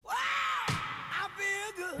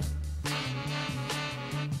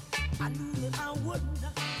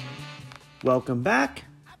Welcome back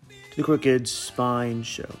to the Crooked Spine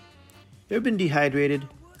Show. You ever been dehydrated?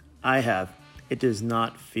 I have. It does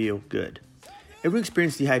not feel good. Everyone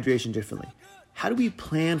experiences dehydration differently. How do we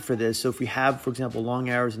plan for this? So if we have, for example, long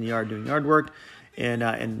hours in the yard doing yard work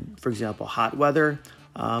and for example, hot weather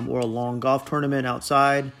or a long golf tournament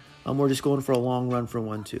outside, or just going for a long run for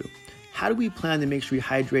 1-2. How do we plan to make sure we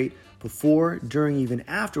hydrate before, during, even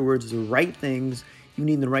afterwards, the right things, you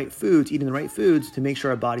need the right foods, eating the right foods to make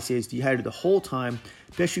sure our body stays dehydrated the whole time,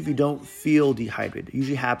 especially if you don't feel dehydrated. It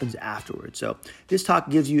usually happens afterwards. So this talk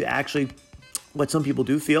gives you actually what some people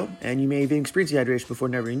do feel, and you may even experience dehydration before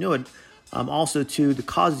never even knew it. Also to the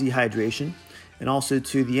cause of dehydration, and also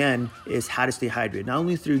to the end is how to stay hydrated, not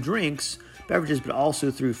only through drinks, beverages, but also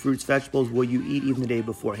through fruits, vegetables, what you eat even the day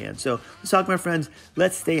beforehand. So let's talk, my friends.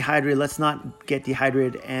 Let's stay hydrated. Let's not get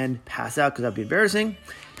dehydrated and pass out because that'd be embarrassing.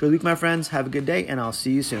 Enjoy the week, my friends. Have a good day, and I'll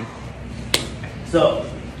see you soon. So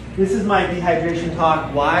this is my dehydration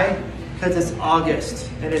talk. Why? Because it's August,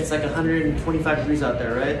 and it's like 125 degrees out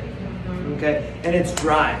there, right? Okay, and it's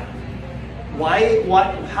dry. Why?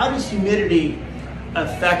 How does humidity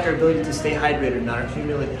affect our ability to stay hydrated? Not our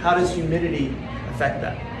humidity. How does humidity affect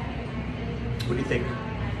that? What do you think?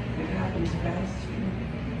 It happens fast.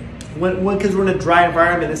 Because we're in a dry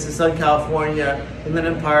environment. This is Southern California, Inland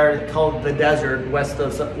Empire, called the desert, west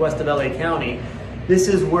of LA County. This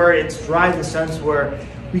is where it's dry in the sense where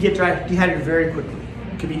we get dehydrated very quickly.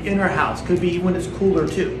 It could be in our house. Could be when it's cooler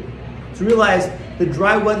too. So realize the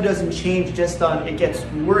dry weather doesn't change just on, it gets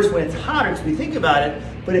worse when it's hotter, because we think about it,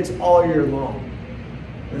 but it's all year long.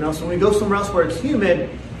 You know, so when we go somewhere else where it's humid,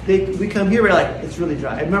 we come here, we're like, it's really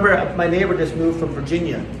dry. I remember my neighbor just moved from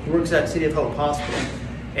Virginia. He works at City of Hope Hospital.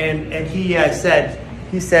 And he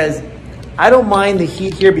says, I don't mind the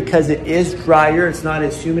heat here because it is drier. It's not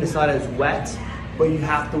as humid, it's not as wet, but you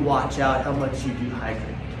have to watch out how much you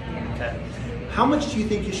dehydrate. Okay. How much do you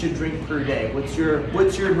think you should drink per day? What's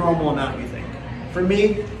your normal amount, you think? For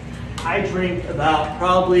me, I drink about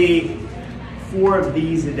probably 4 of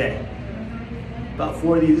these a day. About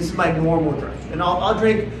 4 of these. This is my normal drink. And I'll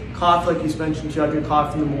drink coffee like you mentioned too. I'll drink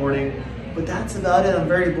coffee in the morning. But that's about it. I'm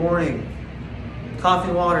very boring. Coffee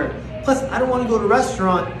and water. Plus, I don't want to go to a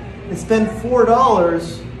restaurant and spend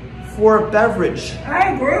 $4 for a beverage.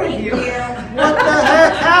 I agree with you. What the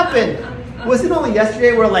heck happened? Was it only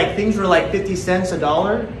yesterday where like things were like 50 cents, $1?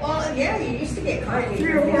 Well, yeah, you used to get $3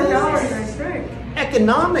 or $4, I think.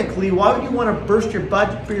 Economically, why would you want to burst your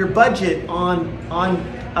budget on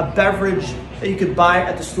a beverage that you could buy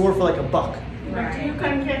at the store for like $1? Right. You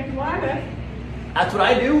couldn't get water. That's what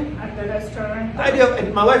I do. At the restaurant. I do.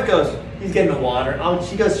 And my wife goes, he's getting the water.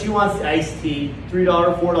 She goes, she wants the iced tea,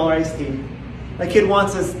 $3, $4 iced tea. My kid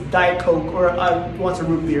wants a Diet Coke or wants a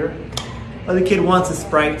root beer. Other kid wants a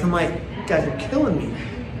Sprite. I'm like, you guys are killing me.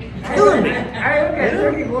 Killing me. I look at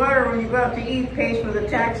drinking water when you go out to eat pays for the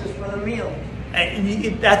taxes for the meal.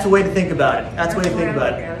 That's a way to think about it. That's a way to think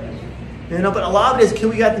about it. You know, but a lot of it is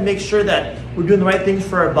we got to make sure that we're doing the right things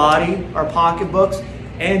for our body, our pocketbooks,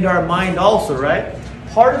 and our mind also, right?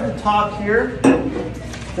 Part of the talk here,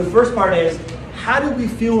 the first part is, how do we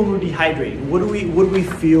feel when we're dehydrated? What do we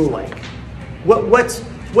feel like?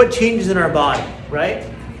 What changes in our body, right?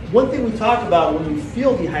 One thing we talk about when we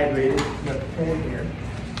feel dehydrated, I'm going to pull in here.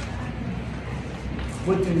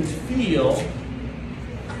 What do we feel?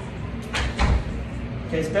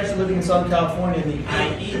 Okay, especially living in Southern California,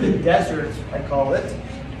 i.e. the desert, I call it,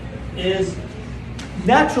 is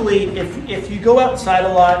naturally, if you go outside a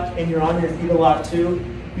lot and you're on your feet a lot too,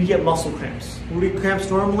 you get muscle cramps. Where do we cramps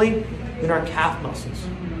normally? In our calf muscles.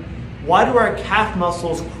 Why do our calf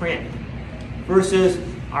muscles cramp versus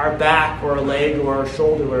our back or our leg or our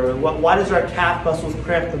shoulder? Why does our calf muscles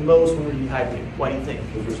cramp the most when we're dehydrated? Why do you think?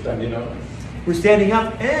 Because we're standing up. We're standing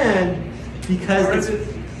up, and because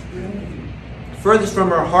it's furthest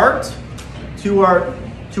from our heart to our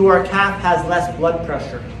calf has less blood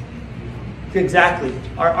pressure. Exactly.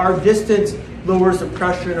 Our distance lowers the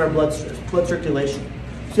pressure in our blood circulation.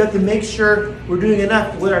 So you have to make sure we're doing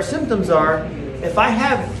enough. What our symptoms are, if I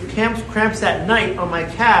have cramps at night on my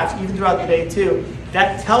calves, even throughout the day too,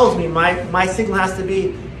 that tells me my signal has to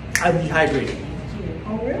be, I'm dehydrated.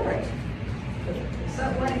 Oh, really? So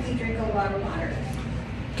what if you drink a lot of water?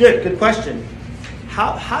 Good question.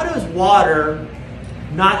 How does water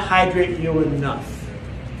not hydrate you enough?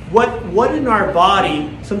 What in our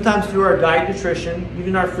body, sometimes through our diet, nutrition,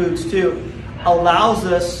 even our foods too, allows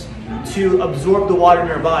us to absorb the water in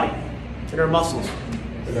our body, in our muscles?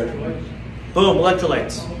 Electrolytes. Boom,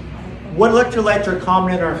 electrolytes. What electrolytes are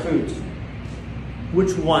common in our foods?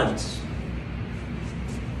 Which ones?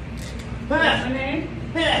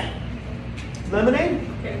 Lemonade?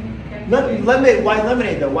 Can Why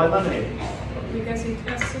lemonade though? Why lemonade? because it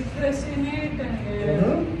has citrus in it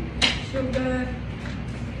and sugar.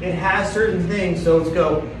 It has certain things, so let's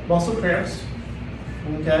go. Muscle cramps,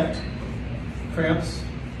 okay? Cramps.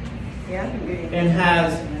 Yeah. And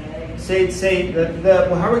has,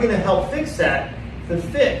 well, how are we going to help fix that? The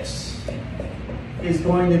fix is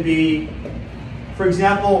going to be, for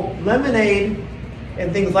example, lemonade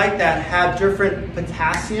and things like that have different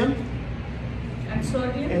potassium And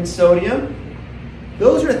sodium.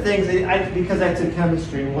 Those are things that because I took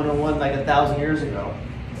chemistry 101 like 1,000 years ago.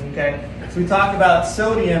 Okay, so we talked about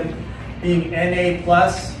sodium being Na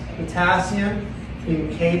plus, potassium being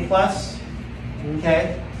K plus.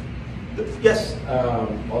 Okay. Yes.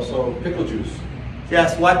 Also, pickle juice.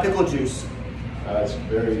 Yes. Why pickle juice? It's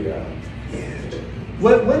very.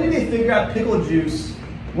 When did they figure out pickle juice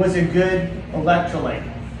was a good electrolyte?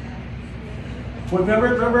 Remember?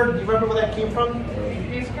 Do you remember where that came from?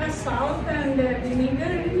 It has salt and vinegar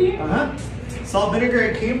in it. Salt vinegar.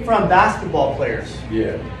 It came from basketball players.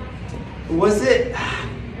 Yeah. Was it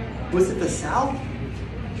the South?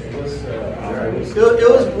 It was.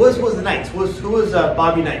 It was the Knights. Who was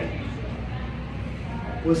Bobby Knight?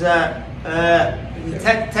 Was that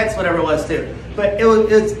Tex whatever it was too? But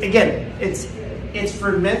it's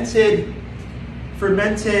fermented.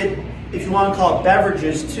 If you want to call it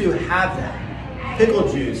beverages too, have that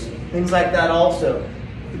pickle juice, things like that also.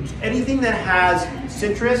 Anything that has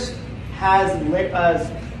citrus has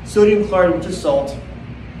sodium chloride, which is salt,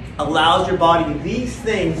 allows your body these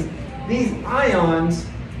things, these ions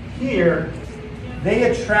here, they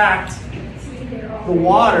attract the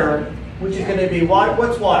water, which is going to be water.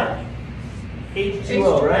 What's water?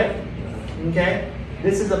 H2O, right? Okay.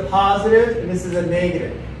 This is a positive and this is a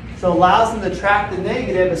negative. So it allows them to attract the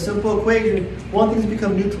negative. A simple equation: one thing's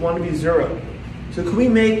become neutral, one to be zero. So can we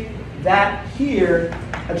make that here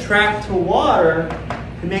attract to water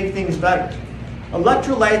to make things better?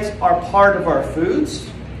 Electrolytes are part of our foods.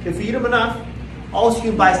 If you eat them enough, also you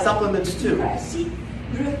can buy supplements too.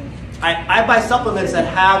 I buy supplements that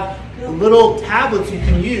have little tablets you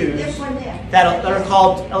can use that are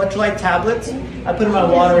called electrolyte tablets. I put them in my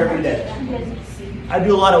water every day. I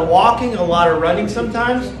do a lot of walking, a lot of running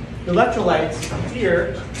sometimes. The electrolytes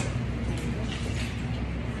here.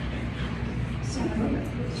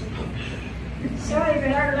 Sorry,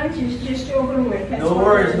 but our lunch is just over with. No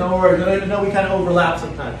worries. I know we kind of overlap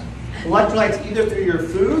sometimes. Electrolytes either through your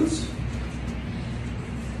foods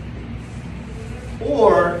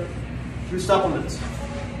or through supplements.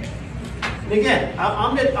 And again,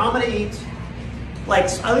 I'm gonna eat like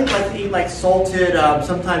I like to eat like salted.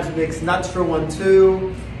 Sometimes mix nuts for one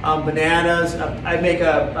too. Bananas. I make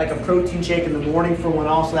a protein shake in the morning for one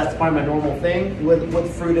also. That's part of my normal thing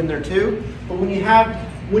with fruit in there too. But when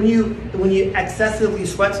you excessively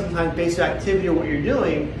sweat sometimes based on activity or what you're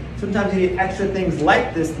doing, sometimes you need extra things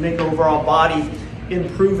like this to make the overall body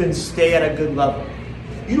improve and stay at a good level.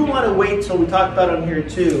 You don't want to wait till we talked about it on here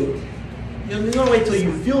too. You don't want to wait till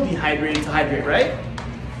you feel dehydrated to hydrate, right?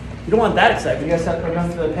 You don't want that excited. You guys have enough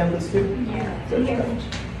of the pamphlets too? Yeah. Good.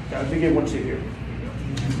 I'll give one sheet here.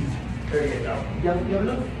 There you go. You have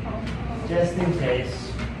enough? Just in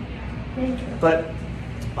case. But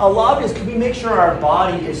a lot of this, can we make sure our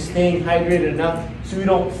body is staying hydrated enough so we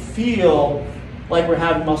don't feel like we're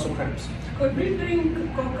having muscle cramps? Could we drink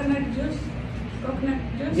coconut juice?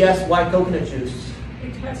 Yes, why coconut juice?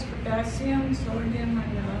 It has potassium, sodium,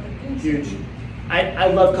 and other things. Huge. I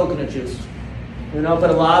love coconut juice. But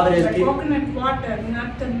a lot of it is The coconut water,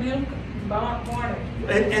 not the milk water.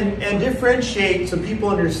 and differentiate so people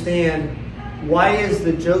understand why is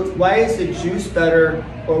the juice better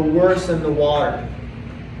or worse than the water?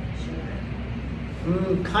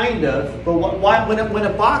 Kind of, but why?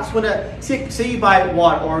 Say you buy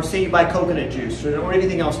water, or say you buy coconut juice, or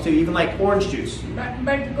anything else too, even like orange juice. But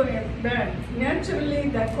naturally,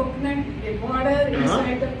 the coconut, the water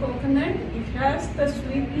inside the coconut, it has the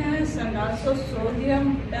sweetness and also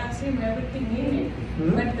sodium, potassium, everything in it.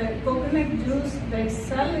 But the coconut juice they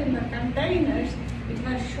sell in the containers, it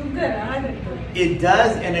has sugar added to it. It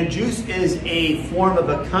does, and a juice is a form of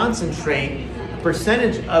a concentrate,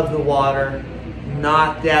 percentage of the water,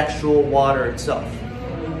 not the actual water itself.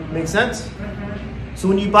 Make sense? So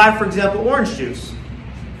when you buy, for example, orange juice,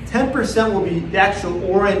 10% will be the actual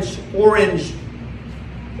orange,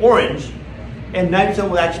 and 90%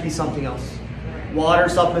 will actually be something else. Water,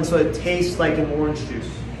 supplement, so it tastes like an orange juice.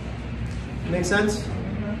 Make sense?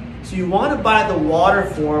 So you want to buy the water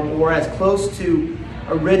form or as close to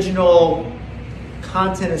original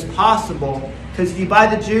content as possible, because if you buy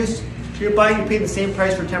the juice, you're paying the same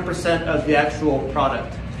price for 10% of the actual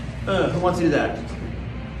product. Who wants to do that?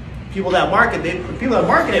 People that market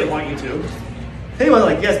it want you to. Anyone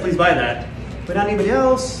like, yes, please buy that. But not anybody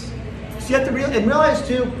else. So you have to realize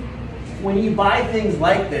too, when you buy things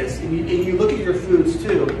like this, and you look at your foods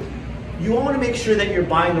too, you want to make sure that you're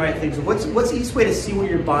buying the right things. What's the easiest way to see what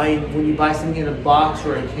you're buying when you buy something in a box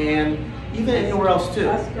or a can, even anywhere else too?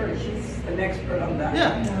 Ask her, she's an expert on that.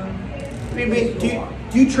 Yeah. I mean,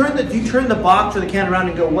 do you turn the box or the can around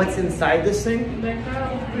and go, what's inside this thing? Like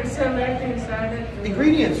preservatives added.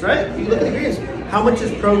 Ingredients, right? You look at the ingredients. How much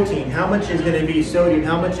is protein? How much is going to be sodium?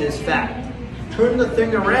 How much is fat? Turn the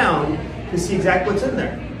thing around to see exactly what's in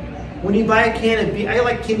there. When you buy a can of beans, I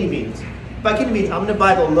like kidney beans. If I buy kidney beans, I'm going to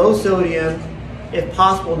buy the low sodium, if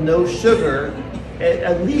possible, no sugar,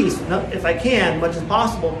 at least, if I can, much as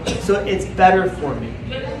possible, so it's better for me.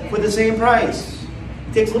 For the same price.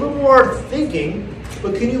 It takes a little more thinking,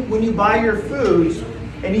 but when you buy your foods,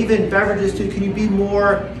 and even beverages too, can you be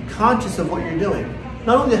more conscious of what you're doing?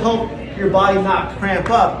 Not only to help your body not cramp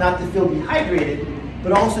up, not to feel dehydrated,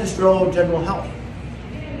 but also just your own general health.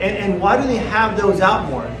 And why do they have those out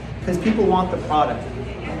more? Because people want the product.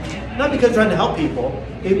 Not because they're trying to help people.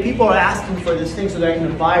 If people are asking for this thing so they're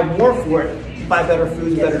going to buy more for it, to buy better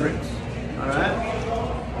foods, better drinks. All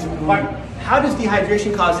right? How does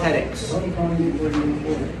dehydration cause headaches?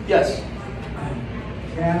 Yes.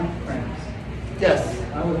 Calf cramps. Yes.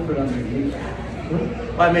 I would put on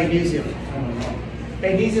magnesium. By magnesium. I don't know.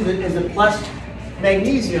 Magnesium is a plus.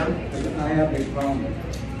 Magnesium. I have a problem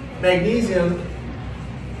with it. Magnesium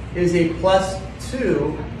is a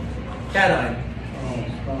 +2 cation. Oh,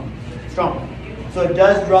 strong. Strong. So it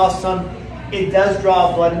does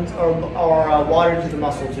draw blood or water into the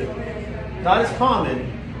muscle too. Not as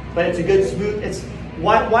common, but it's a good smooth.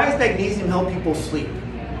 Why does magnesium help people sleep?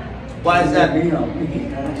 Why is that? You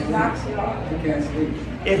Knocks it off. can't sleep.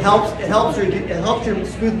 It helps your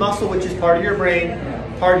smooth muscle, which is part of your brain,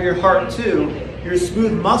 part of your heart too. Your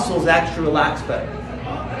smooth muscles actually relax better.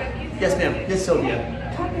 Yes, ma'am. Yes,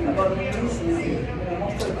 Sylvia. Talking about magnesium,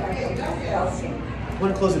 most of the time it's calcium.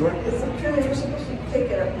 Want to close the door? Is it true that you're supposed to take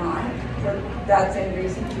it at night for that same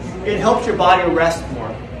reason? It helps your body rest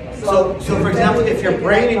more. So for example, if your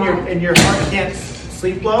brain and your heart can't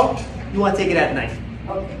sleep well, you want to take it at night.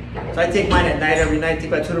 Okay. So I take mine at night every night. I take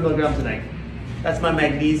about 200 milligrams a night. That's my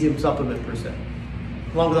magnesium supplement per se,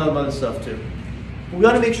 along with other stuff too. We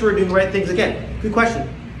want to make sure we're doing the right things. Again, good question.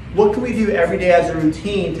 What can we do every day as a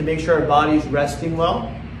routine to make sure our body's resting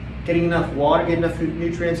well, getting enough water, getting enough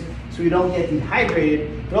nutrients, so we don't get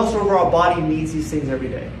dehydrated, but also our overall body needs these things every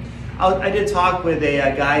day. I did talk with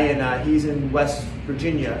a guy he's in West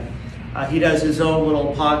Virginia. He does his own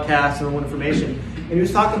little podcast and little information, and he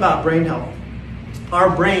was talking about brain health. Our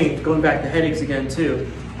brain, going back to headaches again too,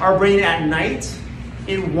 our brain at night,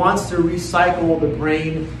 it wants to recycle the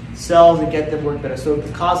brain cells and get them work better. So it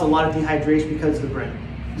can cause a lot of dehydration because of the brain.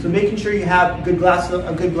 So making sure you have a good glass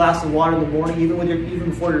of water in the morning, even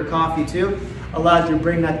before your coffee too, allows your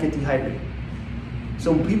brain not to get dehydrated.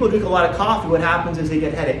 So when people drink a lot of coffee, what happens is they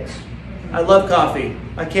get headaches. I love coffee.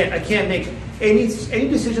 I can't make any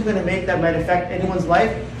decision I'm going to make that might affect anyone's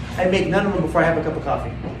life. I make none of them before I have a cup of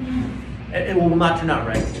coffee. It will not turn out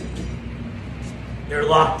right. They're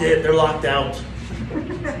locked in. They're locked out.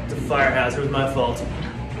 It's a fire hazard. It was my fault.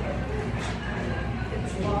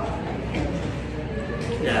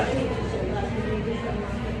 Yeah.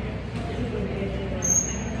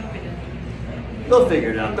 They'll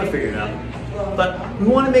figure it out. But we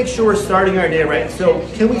want to make sure we're starting our day right. So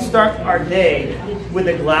can we start our day with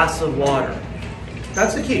a glass of water?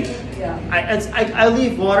 That's the key. Yeah. I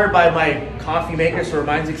leave water by my coffee maker, so it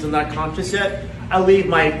reminds me because I'm not conscious yet. I leave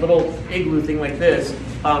my little igloo thing like this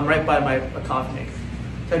right by my coffee maker.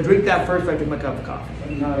 So I drink that first before I drink my cup of coffee.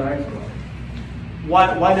 But not ice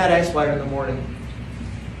water. Why not ice water in the morning?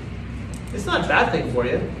 It's not a bad thing for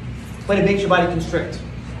you, but it makes your body constrict.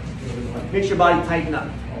 It makes your body tighten up.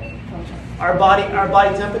 Our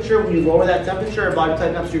body temperature, when you lower that temperature, our body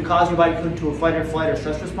tightens up, so you cause your body to go into a fight or flight or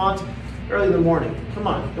stress response early in the morning. Come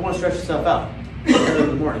on, you don't want to stretch yourself out early in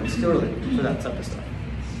the morning. It's too early for that type of stuff.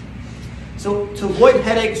 So to avoid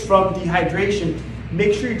headaches from dehydration,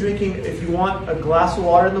 make sure you're drinking, if you want, a glass of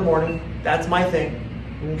water in the morning. That's my thing,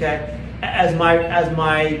 okay? As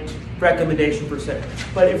my recommendation per se.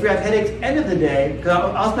 But if you have headaches end of the day, because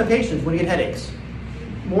I'll ask my patients when you get headaches,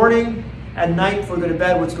 morning, at night before you go to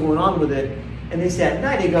bed, what's going on with it? And they say at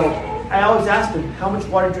night, they go, I always ask them, how much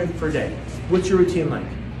water do you drink per day? What's your routine like?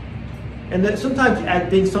 And then sometimes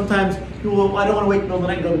people will, I don't want to wait in the middle of the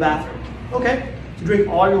night and go to the bathroom. Okay, so drink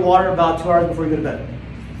all your water about 2 hours before you go to bed.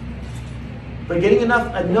 But getting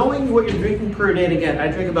enough, knowing what you're drinking per day, and again, I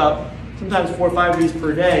drink about sometimes 4 or 5 of these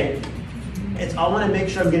per day. I want to make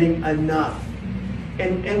sure I'm getting enough.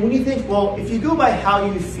 And when you think, well, if you go by how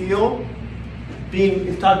you feel,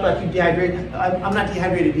 if talk about you dehydrated, I'm not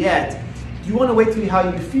dehydrated yet. Do you want to wait till how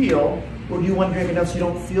you feel, or do you want to drink enough so you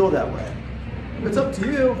don't feel that way? It's up to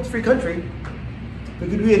you. It's a free country. But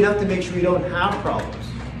it could be enough to make sure you don't have problems.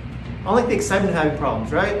 I don't like the excitement of having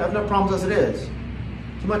problems, right? I have enough problems as it is.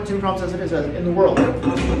 Too many problems as it is in the world.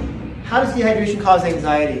 How does dehydration cause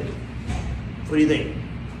anxiety? What do you think?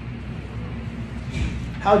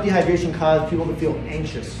 How does dehydration cause people to feel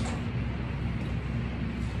anxious?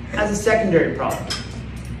 As a secondary problem.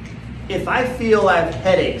 If I feel I have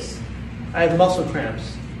headaches, I have muscle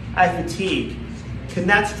cramps, I have fatigue, can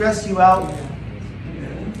that stress you out?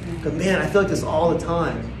 But man, I feel like this all the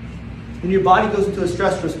time. When your body goes into a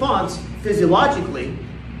stress response physiologically,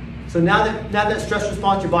 so now that stress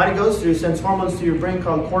response your body goes through sends hormones to your brain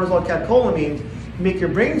called cortisol, catecholamines, to make your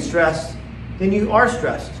brain stressed, then you are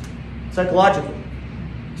stressed psychologically.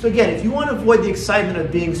 So again, if you want to avoid the excitement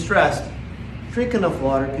of being stressed, drink enough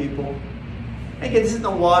water, people. Again, this is the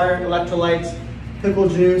water, electrolytes, pickle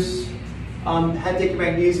juice, take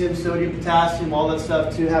magnesium, sodium, potassium, all that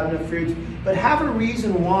stuff to have enough fruits. But have a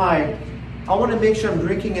reason why I want to make sure I'm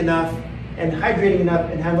drinking enough and hydrating enough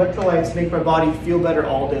and have electrolytes to make my body feel better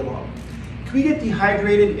all day long. Can we get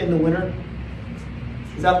dehydrated in the winter?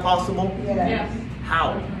 Is that possible? Yeah. Yes.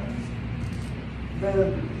 How?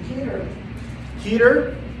 The heater.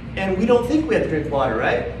 Heater, and we don't think we have to drink water,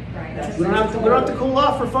 right? Right. We don't have to cool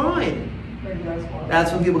off, we're fine.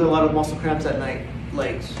 That's when people get a lot of muscle cramps at night,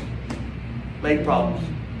 leg problems,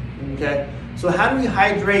 okay? So how do we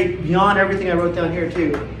hydrate beyond everything I wrote down here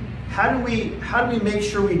too? How do we make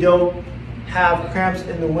sure we don't have cramps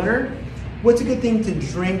in the winter? What's a good thing to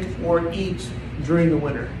drink or eat during the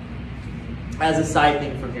winter? As a side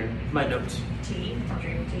thing from here, my notes. Tea,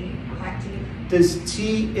 drink tea, hot tea. Does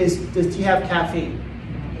tea have caffeine?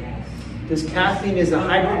 Yes. Does caffeine is a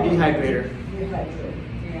dehydrator?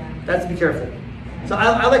 Yeah. That's be careful. So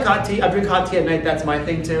I like hot tea. I drink hot tea at night. That's my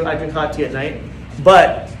thing too. I drink hot tea at night.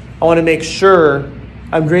 But I want to make sure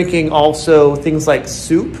I'm drinking also things like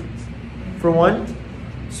soup, for one.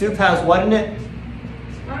 Soup has what in it?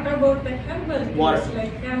 What about the herbal teas Water.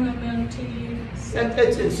 like chamomile tea?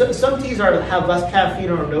 Some teas have less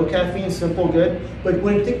caffeine or no caffeine, simple, good. But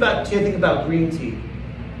when you think about tea, I think about green tea.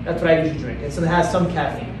 That's what I usually drink. And so it has some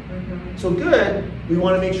caffeine. Mm-hmm. So good, we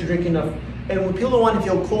want to make sure drinking enough. And when people don't want to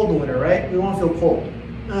feel cold in the winter, right? We want to feel cold.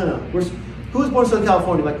 No. Who was born in Southern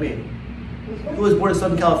California like me? Who was born in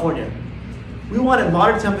Southern California? We want a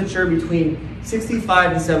moderate temperature between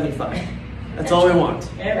 65 and 75. That's all we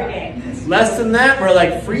want. Every day. Less than that, we're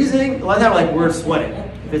like freezing. A lot of time, we're sweating.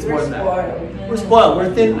 If it's more than that, we're spoiled.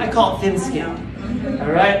 We're thin. I call it thin-skinned.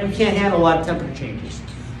 All right, we can't handle a lot of temperature changes.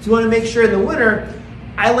 So you want to make sure in the winter.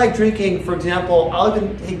 I like drinking, for example, I'll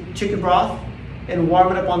even take chicken broth and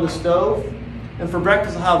warm it up on the stove. And for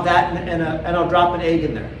breakfast, I'll have that and I'll drop an egg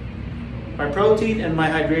in there. My protein and my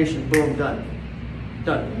hydration, boom, done.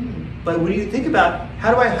 But when you think about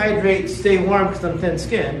how do I hydrate, stay warm because I'm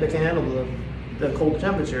thin-skinned, I can handle the cold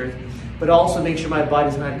temperatures, but also make sure my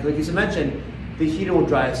body's hydrated. Like you mentioned, the heater will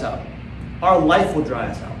dry us out. Our life will dry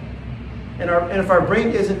us out. And if our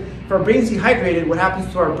brain's dehydrated, what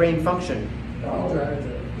happens to our brain function?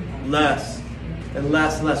 Less and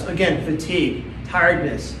less and less. Again, fatigue,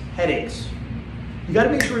 tiredness, headaches. You got to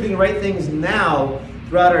make sure we're doing the right things now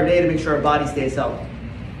throughout our day to make sure our body stays healthy.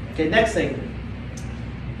 Okay, next thing.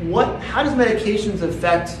 How does medications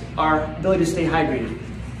affect our ability to stay hydrated?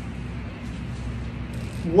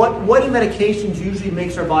 What in medications usually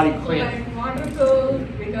makes our body cramp? Like water pill,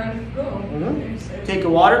 we gotta go. Mm-hmm. Take a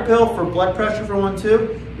water pill for blood pressure for 1, 2.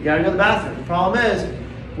 You gotta go to the bathroom. The problem is,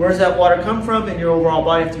 where does that water come from in your overall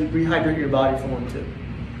body to rehydrate your body for 1, 2?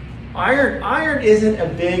 Iron isn't a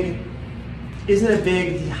big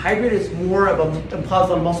dehydrated. It's more of a cause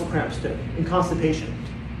of muscle cramps too, and constipation.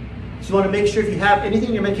 So you want to make sure if you have anything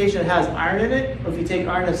in your medication that has iron in it, or if you take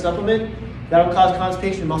iron as a supplement, that'll cause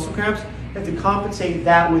constipation and muscle cramps. You have to compensate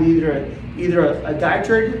that with either a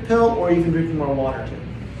dietary pill or even drinking more water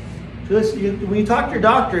too. So when you talk to your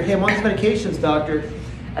doctor, hey, I'm on these medications, doctor.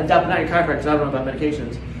 At that point, not your chiropractor, because I don't know about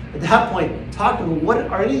medications. At that point, talk to them. What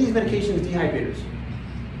are any of these medications dehydrators?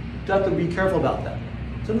 You have to be careful about that.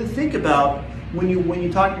 Something to think about when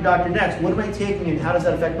you talk to your doctor next. What am I taking, and how does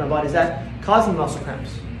that affect my body? Is that causing muscle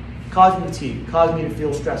cramps, causing fatigue, causing me to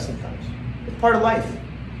feel stressed sometimes? It's part of life.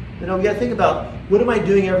 You know, we got to think about what am I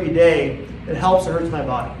doing every day that helps or hurts my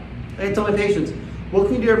body. I tell my patients, what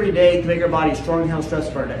can we do every day to make our body strong and handle stress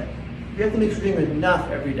for our day? We have to make sure we're doing enough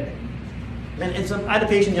every day. And I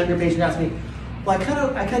had a younger patient ask me, well, I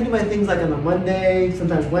kind of do my things like on a Monday,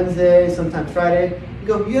 sometimes Wednesday, sometimes Friday. You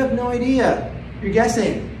go, you have no idea. You're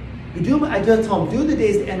guessing. I just tell him, do the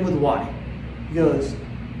days that end with Y. He goes,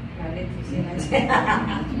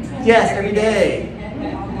 yes, every day.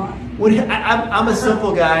 I'm a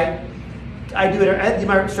simple guy. I do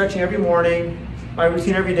my stretching every morning, my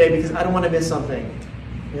routine every day because I don't want to miss something.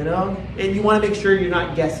 You know? And you want to make sure you're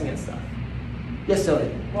not guessing at stuff. Yes, Sylvia?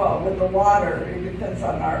 Well, with the water, it depends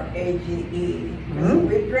on our AGE. If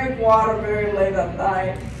we drink water very late at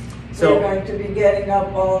night, So- we're going to be getting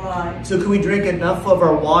up all night. So can we drink enough of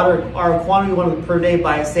our water, our quantity of water per day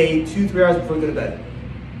by, say, 2-3 hours before we go to bed?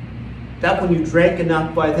 That when you drank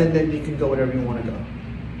enough by then you can go wherever you want to go.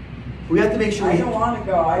 We have to make sure I don't want to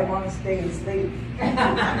go. I want to stay and sleep.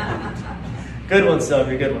 Good one,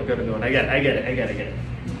 Sylvia. Good one. I get it.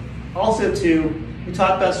 Also, too, we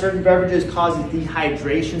talked about certain beverages causing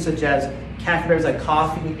dehydration, such as caffeine beverages like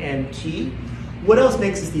coffee and tea. What else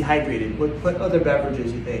makes us dehydrated? What other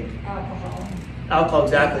beverages you think? Alcohol. Alcohol,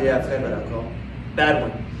 exactly. Yeah, I forgot about alcohol. Bad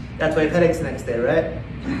one. That's why I have headaches the next day, right?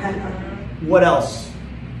 What else?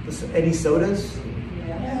 Any sodas?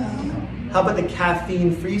 Yeah. How about the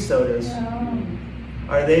caffeine-free sodas?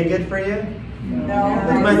 Are they good for you? No.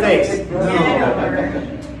 Look at my face.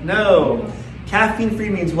 Yeah. No. Caffeine-free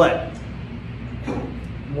means what?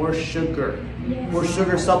 More sugar. Yes. More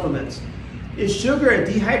sugar supplements. Is sugar a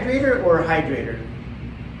dehydrator or a hydrator?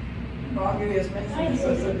 Coffee is mixing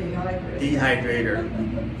so it's a dehydrator.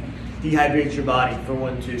 Dehydrates your body, for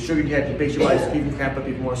one, too. Sugar dehydrates, makes your body even cramp up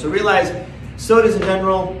even more. So realize sodas in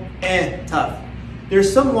general, tough.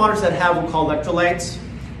 There's some waters that have what we call electrolytes,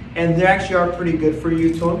 and they actually are pretty good for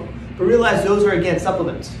you too. But realize those are, again,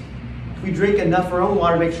 supplements. If we drink enough of our own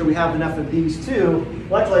water, make sure we have enough of these too.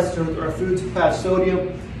 Electrolytes are foods that have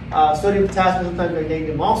sodium, potassium, sometimes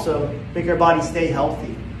magnesium also, make our body stay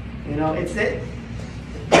healthy. You know, it's it.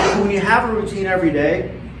 When you have a routine every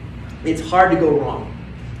day, it's hard to go wrong.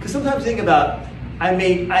 Because sometimes think about, I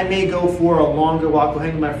may go for a longer walk, go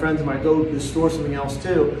hang with my friends, I might go to the store, something else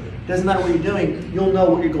too. Doesn't matter what you're doing, you'll know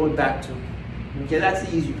what you're going back to. Okay, that's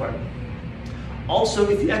the easy part. Also,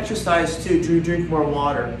 if you exercise too, do you drink more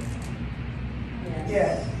water?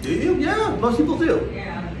 Yes. Do you? Yeah, most people do.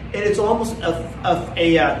 Yeah. And it's almost a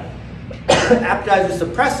appetizer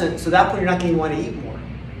suppressant, so that point you're not going to want to eat more.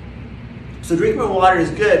 So drinking more water is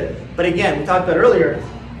good, but again, we talked about earlier,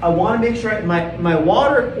 I want to make sure my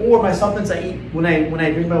water or my supplements I eat when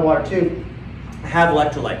I drink my water too, I have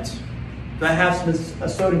electrolytes. Do I have some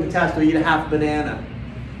sodium, potassium? Do I eat a half banana?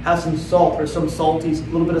 Have some salt or some salties, a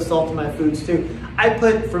little bit of salt in my foods too. I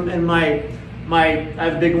put I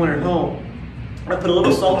have a big one at home. I put a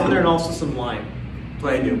little salt in there and also some lime. That's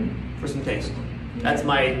what I do for some taste. That's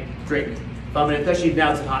my drink. Especially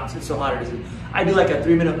now it's so hot. I do like a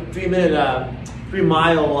 3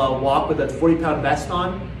 mile walk with a 40-pound vest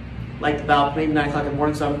on, like about maybe 9 o'clock in the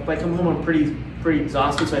morning. So if I come home, I'm pretty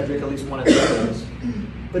exhausted, so I drink at least one of those.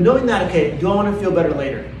 But knowing that, okay, do I want to feel better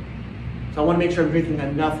later? So I want to make sure I'm drinking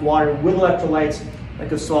enough water with electrolytes,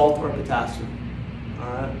 like a salt or potassium. All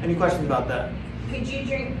right. Any questions about that? Could you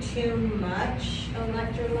drink too much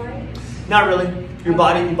electrolytes? Not really. Your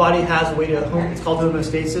body has a way to. It's called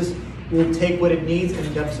homeostasis. Will take what it needs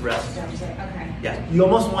and dumps the rest. Okay. Yeah. You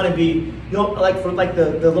almost want to be. You know, like for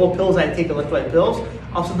the little pills I take, electrolyte pills.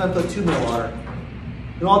 I'll sometimes put 2 ml water.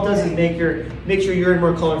 And all it does is make your urine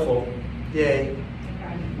more colorful. Yay.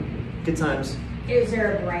 Okay. Good times. Is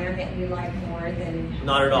there a brand that you like more than?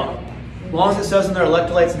 Not at all. As long as it says in there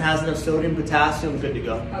electrolytes and has enough sodium, potassium, good to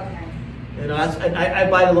go. Okay. You know, I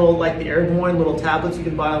buy the little, like the airborne little tablets you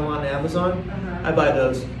can buy on Amazon. Uh-huh. I buy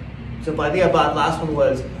those. So I think last one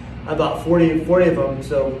was I bought 40 of them,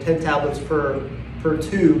 so 10 tablets per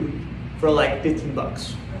tube for like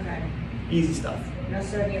 $15. Okay. Easy stuff. No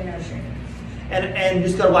sodium, no sugar. And you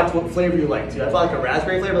just gotta watch what flavor you like too. I felt like a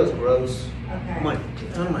raspberry flavor was gross. Okay. I'm like,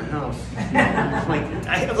 get out of my house.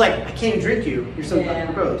 I was like, I can't even drink you. You're so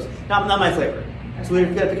Yeah. gross. Not my flavor. So you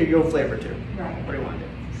gotta pick your own flavor too. Right. What do you want to do?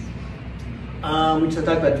 We just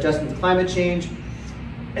talked about adjusting to climate change.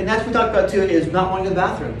 And that's what we talked about too, is not wanting to go to the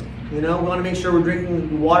bathroom. You know, we want to make sure we're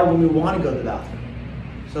drinking water when we want to go to the bathroom.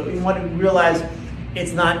 So you want to realize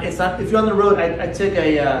it's not, if you're on the road, I took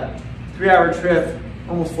a 3-hour trip,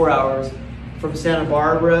 almost 4 hours, from Santa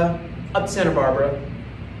Barbara, up to Santa Barbara.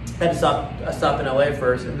 I had to stop in LA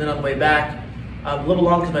first, and then on the way back, a little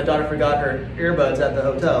long because my daughter forgot her earbuds at the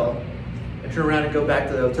hotel. I turn around and go back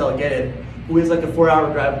to the hotel and get it. It was like a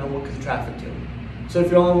 4-hour drive and then because of traffic too. So if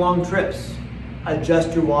you're on long trips,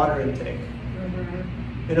 adjust your water intake.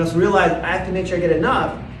 You know, so realize I have to make sure I get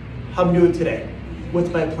enough. How am I doing today? What's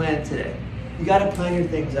my plan today? You got to plan your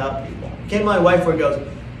things out, people. Okay, my wife where goes,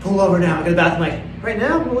 pull over now. I go to the bathroom, like, right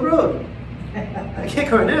now? Middle of the road. I can't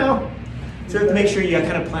go right now. So you have to make sure you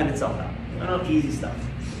kind of plan itself out. I don't know, easy stuff.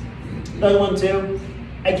 Another one too,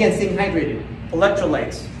 again, staying hydrated.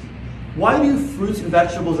 Electrolytes. Why do fruits and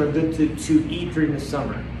vegetables are good to eat during the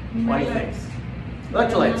summer? Why do you think?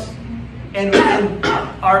 Electrolytes. And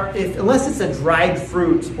unless it's a dried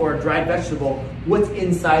fruit or a dried vegetable, what's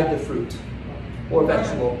inside the fruit or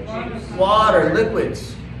vegetable? Water,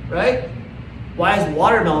 liquids, right? Why is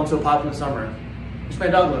watermelon so popular in the summer? Which my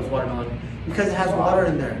dog loves watermelon. Because it has water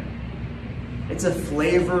in there. It's a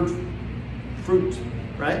flavored fruit,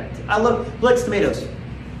 right? Who likes tomatoes?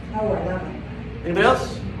 Oh, I love it. Anybody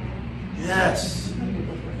else? Yes.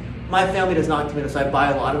 My family does not like tomatoes, so I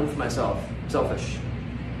buy a lot of them for myself. I'm selfish.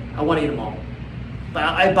 I want to eat them all. But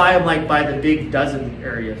I buy them like by the big dozen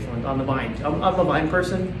areas on the vine. I'm a vine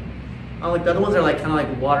person. I like the other ones are like kind of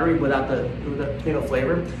like watery without the tomato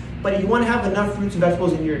flavor. But you want to have enough fruits and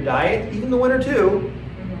vegetables in your diet, even in the winter too,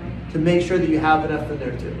 to make sure that you have enough in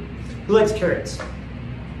there too. Who likes carrots?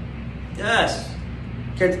 Yes.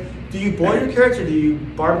 Carrots. Do you boil your carrots or do you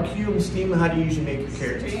barbecue them, steam them? How do you usually make your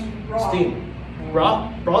carrots? Steam.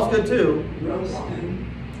 Raw? Raw's good too.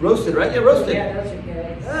 Roasted, right? Yeah, roasted. Yeah, those are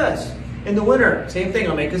good. Yes. In the winter, same thing.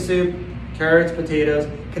 I'll make a soup, carrots, potatoes,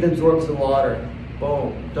 can absorb the water.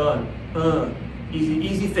 Boom, done.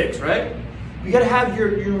 Easy fix, right? You gotta have your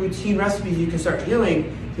routine recipes you can start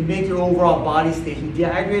doing to make your overall body stay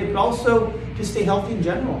dehydrated, but also just stay healthy in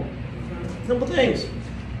general. Simple things.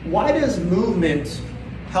 Why does movement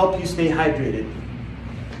help you stay hydrated?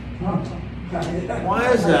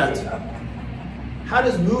 Why is that? How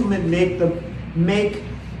does movement make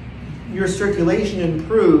your circulation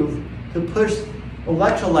improve to push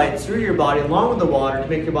electrolytes through your body along with the water to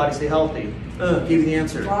make your body stay healthy? Give you the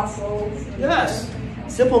answer. Muscles. Yes.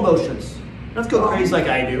 Simple motions. Let's go crazy like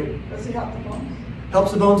I do. Does it help the bones?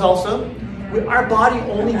 Helps the bones also. Our body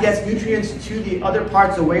only gets nutrients to the other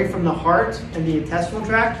parts away from the heart and the intestinal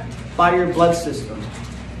tract by your blood system.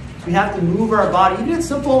 We have to move our body, even in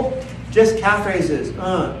simple, just calf raises,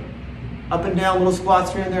 up and down, little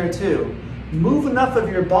squats here and there too. Move enough of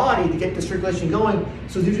your body to get the circulation going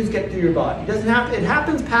so nutrients get through your body. It doesn't happen. It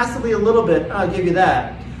happens passively a little bit. I'll give you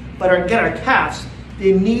that. But our calves,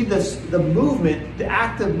 they need the movement, the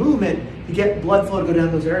active movement, to get blood flow to go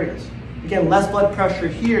down those areas. Again, less blood pressure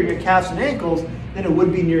here in your calves and ankles than it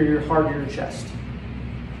would be near your heart or your chest.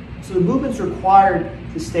 So the movement's required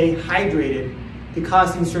to stay hydrated to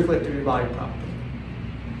cause things to circulate through your body properly.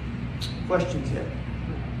 Questions yet?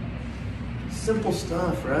 Simple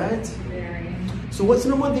stuff, right? Very. So what's the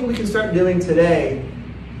number one thing we can start doing today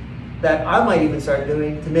that I might even start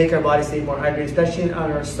doing to make our body stay more hydrated, especially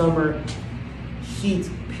on our summer heat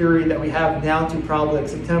period that we have now to probably like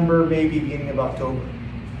September, maybe beginning of October?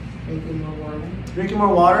 Drinking more water. Drinking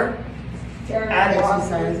more water. Carry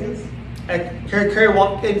Exercises. Carry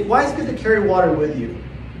water. Why is it good to carry water with you?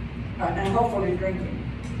 and hopefully drinking.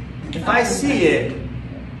 If I see it,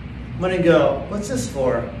 I'm gonna go, what's this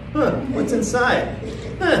for? What's inside?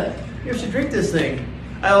 You should drink this thing.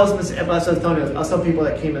 I was telling people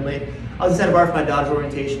that came in late. I was in Santa Barbara for my daughter's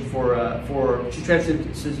orientation for she transferred to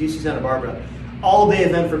UC Santa Barbara. All day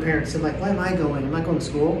event for parents. I'm like, why am I going? I'm not going to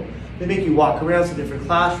school. They make you walk around to different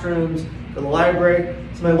classrooms, to the library.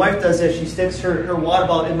 So my wife does this. She sticks her water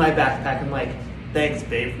bottle in my backpack. I'm like, thanks,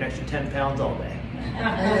 babe, for an extra 10 pounds all day.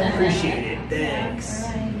 Appreciate it. Thanks.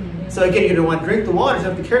 So again, you're going to want to drink the water, so you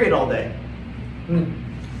don't have to carry it all day.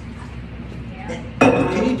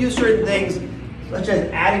 Can you do certain things, such as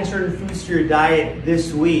adding certain foods to your diet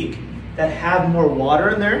this week that have more water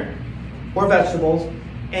in there, or vegetables,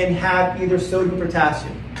 and have either sodium or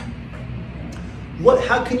potassium?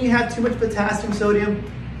 How can you have too much potassium, sodium?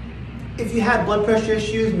 If you had blood pressure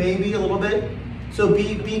issues, maybe a little bit. So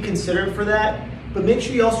be considerate for that. But make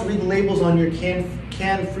sure you also read the labels on your canned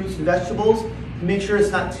fruits and vegetables to make sure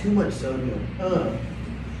it's not too much sodium.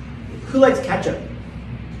 Who likes ketchup?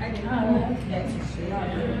 I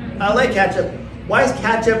like ketchup. Why is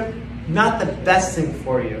ketchup not the best thing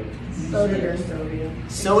for you?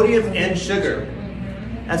 Sodium and sugar.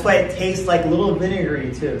 That's why it tastes like a little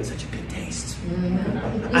vinegary too. It's such a good taste.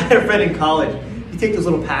 I had a friend in college. You take those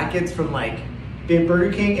little packets from like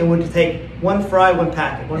Burger King and would take one fry, one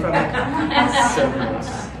packet. So gross.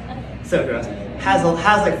 So gross. Has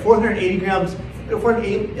like 480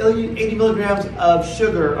 milligrams of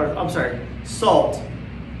sugar, or I'm sorry, salt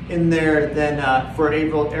in there than for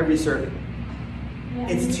every serving.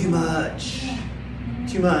 It's too much.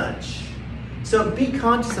 Too much. So be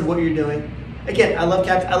conscious of what you're doing. Again, I love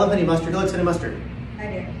ketchup. I love honey mustard. Who likes honey mustard? I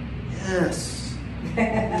do. Yes.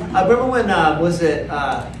 I remember when,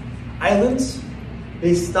 Islands?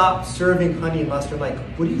 They stopped serving honey and mustard. Like,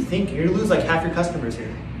 what do you think? You're gonna lose like half your customers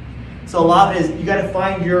here. So a lot of it is you gotta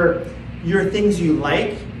find your things you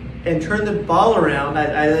like and turn the ball around,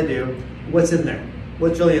 as I do, what's in there?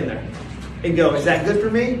 What's really in there? And go, is that good for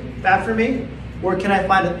me? Bad for me? Or can I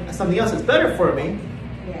find something else that's better for me?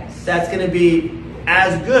 Yes. That's gonna be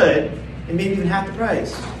as good and maybe even half the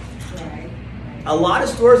price. Right. A lot of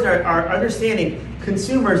stores are understanding,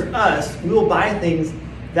 consumers, us, we will buy things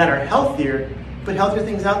that are healthier, put healthier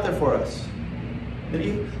things out there for us.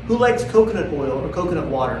 Who likes coconut oil or coconut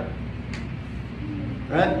water?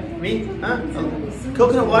 Right? Me? Huh? Oh.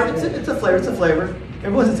 Coconut water, it's a flavor.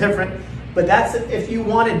 Everyone's different. But that's, if you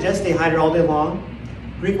want to just stay hydrated all day long,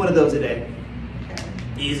 drink one of those a day.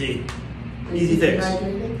 Easy fix.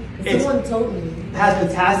 Someone told me. It has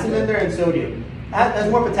potassium in there and sodium. It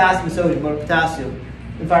has more potassium and sodium, more potassium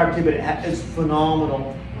than fiber too, but it's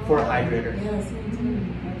phenomenal for a hydrator. Yeah, same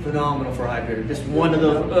too. Phenomenal for a hydrator. Just one of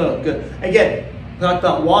those, good. Again, talk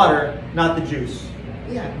about water, not the juice.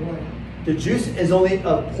 Yeah, water. The juice is only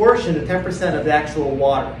a portion, 10% of the actual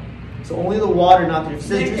water. So only the water, not the juice.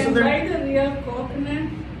 They Juice in can there? buy the real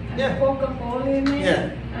coconut and poke a hole in it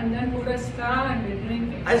Yeah. and then put a straw and they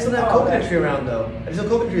drink it. I just don't have coconut tree around though. I just have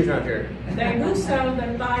coconut trees around here. They do sell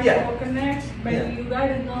the Thai Yeah. coconuts, but Yeah. you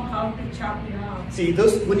gotta know how to chop it off. See,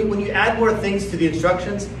 those when you add more things to the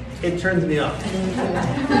instructions, it turns me off.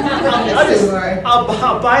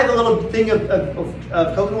 I'll buy the little thing of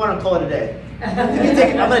coconut water and call it a day. I'm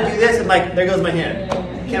gonna do this and like there goes my hand.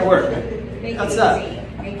 Can't work. Make What's it up? easy.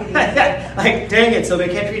 Make it easy. Like dang it, so they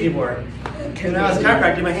can't treat anymore. And I was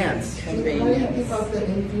chiropractic my hands. How do you think about the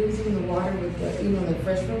infusing the water with the, the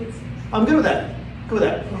fresh fruits? I'm good with that.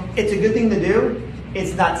 It's a good thing to do.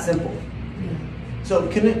 It's not simple. So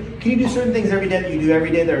can you do certain things every day that you do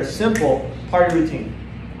every day that are simple, part of your routine?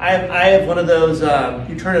 I have one of those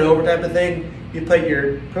you turn it over type of thing. You put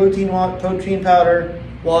your protein powder,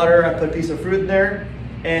 water. I put a piece of fruit in there,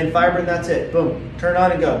 and fiber, and that's it. Boom. Turn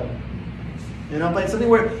on and go. But it's something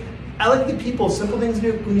where I like to give people simple things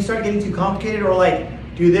to do. When you start getting too complicated, or like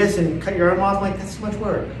do this and cut your arm off, I'm like that's too much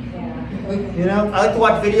work. Yeah. I like to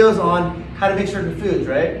watch videos on how to make certain foods,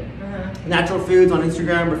 right? Natural foods on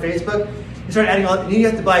Instagram or Facebook. You start adding all, and you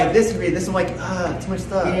have to buy this ingredient, this. I'm like, too much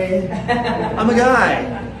stuff. Yeah. I'm a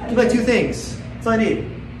guy. Do like 2 things. That's all I need.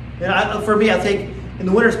 For me, I'll take in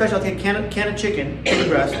the winter especially. I'll take a can of chicken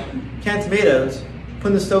breast, can of tomatoes, put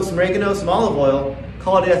in the stove some oregano, some olive oil.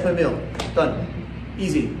 Call it a day. That's my meal. Done.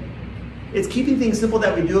 Easy. It's keeping things simple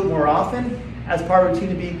that we do it more often as part of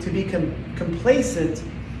routine to be compliant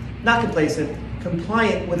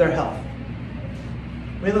with our health.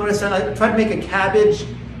 I tried to make a cabbage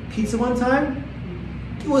pizza one time.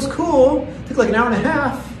 It was cool. It took like an hour and a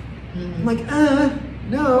half. I'm like,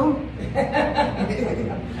 no.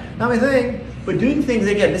 Not my thing. But doing things,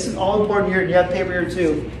 again, this is all important here. You have paper here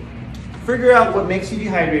too. Figure out what makes you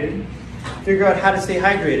dehydrated. Figure out how to stay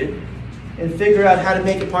hydrated. And figure out how to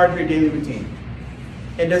make it part of your daily routine.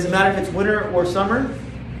 It doesn't matter if it's winter or summer.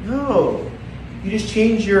 No. You just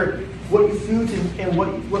change what your foods and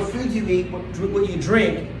what foods you eat, what you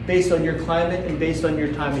drink based on your climate and based on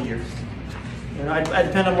your time of year. I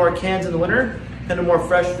depend on more cans in the winter, depend on more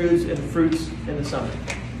fresh foods and fruits in the summer.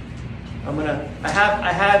 I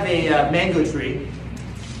have a mango tree.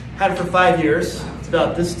 Had it for 5 years. It's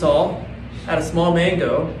about this tall. Had a small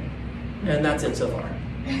mango, and that's it so far.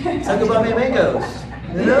 Talk about my mangoes.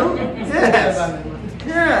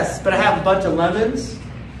 Yes. But I have a bunch of lemons.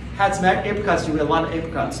 Had some apricots too. We had a lot of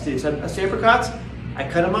apricots too. So I see apricots. I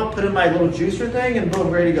cut them up, put in my little juicer thing, and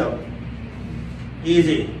boom, ready to go.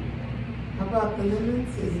 Easy. How about the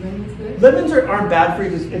lemons? Is lemons good? Lemons aren't bad for you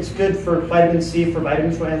because it's good for vitamin C, for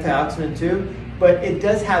vitamins, for antioxidant too. But it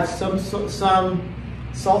does have some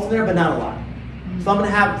salt in there, but not a lot. So I'm gonna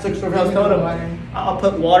have I'll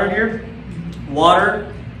put water here,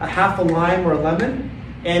 a half a lime or a lemon,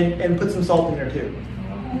 and put some salt in there too.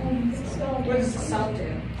 What does the salt do?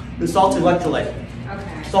 The salt's electrolyte.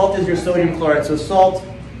 Okay. Salt is your sodium chloride. So salt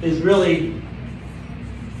is really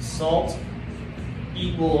salt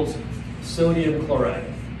equals sodium chloride.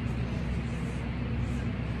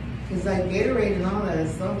 Because like Gatorade and all that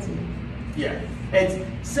is salty. Yeah.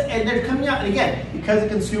 And they're coming out, and again, because the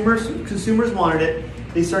consumers wanted it,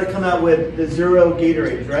 they started coming out with the zero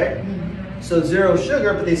Gatorades, right? Mm-hmm. So zero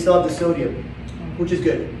sugar, but they still have the sodium, which is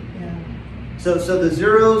good. Yeah. So the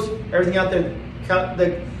zeros, everything out there,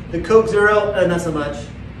 the Coke Zero, not so much.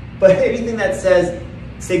 But anything that says,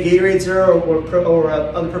 say Gatorade Zero or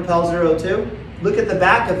the Propel Zero too, look at the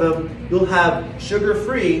back of them. You'll have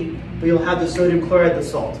sugar-free, but you'll have the sodium chloride, the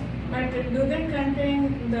salt. But do they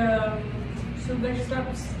contain the sugar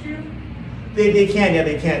substitute? They can, yeah,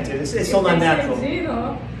 they can too. It's still not If they say natural.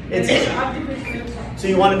 zero, It's- it's artificial. So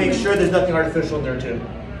you want to make sure there's nothing artificial in there too.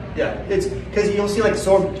 Yeah, it's because you'll see like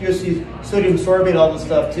you'll see sodium sorbate, all this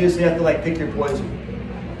stuff too. So you have to like pick your poison.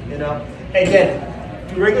 You know. Again,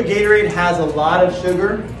 regular Gatorade has a lot of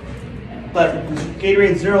sugar, but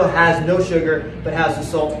Gatorade Zero has no sugar but has the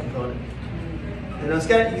salt component. You know, it's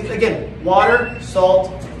got again water,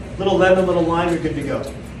 salt, little lemon, little lime. You're good to go.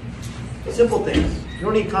 Simple things. You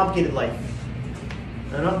don't need complicated life.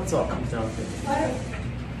 I know that's all it comes down to.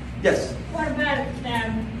 Yes. What about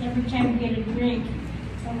every time you get a drink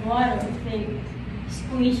of water, they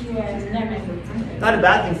squeeze you a lemon? Not a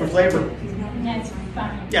bad thing for flavor. And that's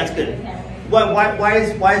fine. Yeah, it's good.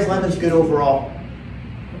 Why is lemons good overall?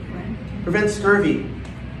 Prevents scurvy.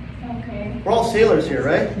 Okay. We're all sailors here,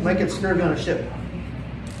 right? You might get scurvy on a ship.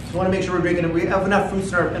 So we want to make sure we're drinking. We have enough fruits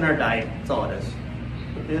in our diet. That's all it is.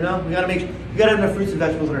 You know, we gotta have enough fruits and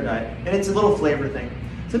vegetables in our diet, and it's a little flavor thing.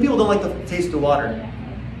 Some people don't like the taste of water.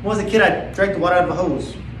 When I was a kid, I drank the water out of a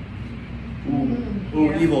hose.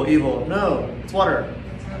 Ooh, evil. No, it's water.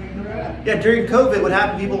 Yeah, during COVID, what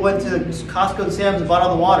happened? People went to Costco and Sam's and bought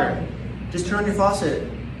all the water. Just turn on your faucet.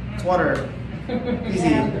 It's water. Easy.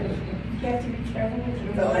 You have to be careful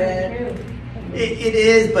with your water too. It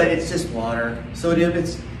is, but it's just water. Sodium,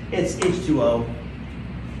 it's H2O.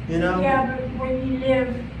 You know? Yeah, but when you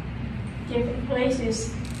live different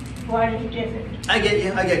places, water's different. I get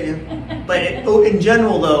you. But in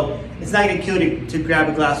general, though, it's not going to kill you to grab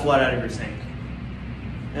a glass of water out of your sink.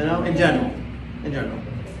 You know, in general.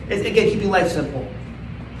 It's, again, keeping life simple.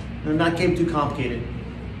 You know, not getting too complicated.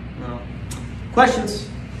 No. Questions?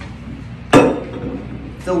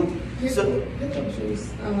 So Pickle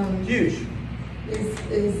juice. huge.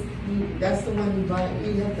 That's the one you buy.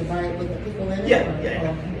 You have to buy it with the pickle in it. Yeah.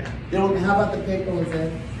 Okay. They don't- And how about the pickle? Is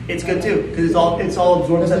it? It's good too because it's all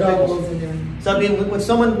absorbed Does inside it all pickles. goes in there? So I mean, when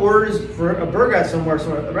someone orders for a burger at somewhere,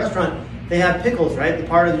 a restaurant, they have pickles, right? The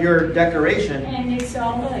part of your decoration. And it's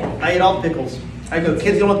all good. I eat all pickles. I go,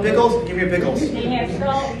 kids, you want pickles? Give me your pickles. They have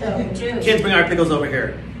salt though too. Kids, bring our pickles over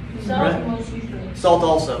here. Salt Right. most usually. Salt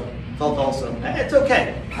also. It's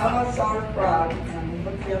okay. How about sauerkraut? And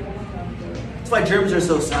what's the other one? That's why Germans are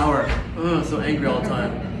so sour. So angry all the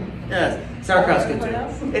time. Yes, sauerkraut's good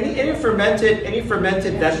too. Any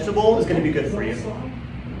fermented vegetable is going to be good for you.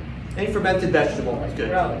 Any fermented vegetable is good.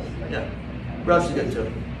 Yeah, relish is good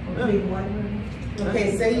too. Yeah.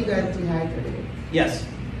 Okay, say you got dehydrated. Yes.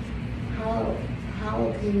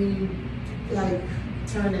 How can you like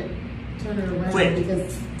turn it around? Quick.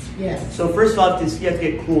 Because So first off, you have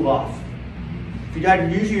to get cooled off.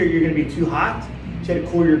 If usually you're going to be too hot, so you have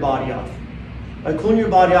to cool your body off. By cooling your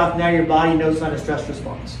body off, now your body knows it's not a stress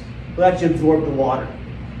response. It'll actually absorb the water.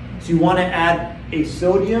 So you want to add a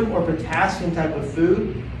sodium or potassium type of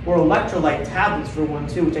food or electrolyte tablets for one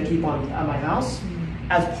too, which I keep on at my house,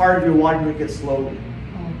 as part of your water to make it slowly.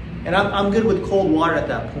 And I'm good with cold water at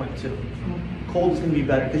that point too. Cold is going to be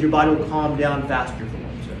better because your body will calm down faster for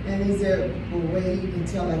one too. And is there a way you can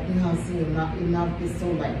tell, like, you know, how your mouth gets so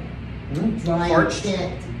like dry, Parched. you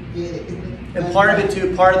can't get it? And part of it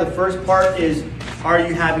too, part of the first part is, are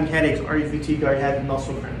you having headaches? Are you fatigued? Are you having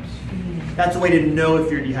muscle cramps? That's a way to know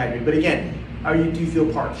if you're dehydrated. But again, do you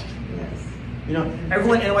feel parched? Yes. You know,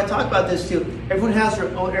 everyone, and I talk about this too, everyone has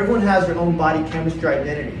their own body chemistry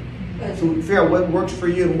identity. So figure out what works for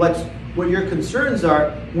you and what your concerns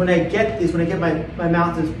are. When I get my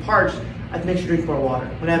mouth is parched, I have to make sure to drink more water.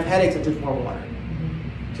 When I have headaches, I drink more water.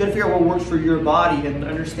 You gotta figure out what works for your body and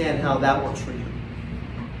understand how that works for you.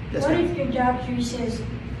 Yes, What ma'am. if your doctor says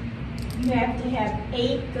you have to have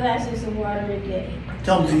 8 glasses of water a day?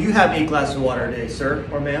 Tell them, do you have 8 glasses of water a day, sir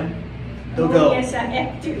or ma'am? They'll Oh, go. yes, I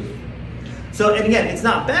have to. So, and again, it's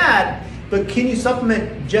not bad, but can you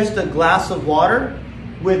supplement just a glass of water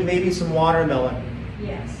with maybe some watermelon,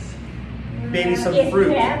 Yes. maybe some If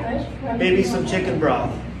fruit, you have it, probably maybe you some won't chicken have it.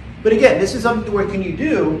 broth? But again, this is something where can you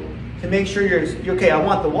do to make sure you're okay, I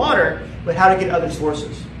want the water, but how to get other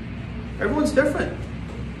sources. Everyone's different,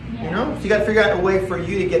 you know? So you got to figure out a way for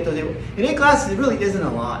you to get those. And 8 glasses, it really isn't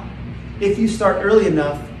a lot if you start early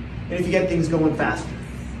enough and if you get things going faster.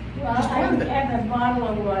 Well, Just I part of it. have a bottle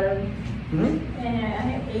of water, Mhm. and I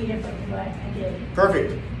have 8 of them a day.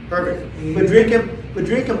 Perfect. But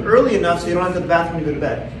drink them early enough so you don't have to go to the bathroom when you go to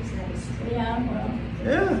bed. Yeah, well,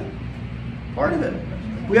 Yeah, part of it.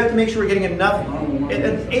 We have to make sure we're getting enough.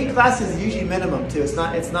 And 8 glasses is usually minimum too. It's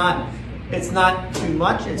not too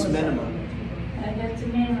much. It's minimum. that's the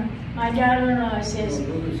minimum. My daughter-in-law says,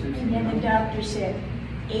 and then the doctor said,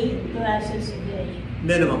 8 glasses a day.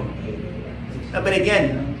 Minimum. But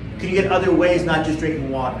again, Can you get other ways, not just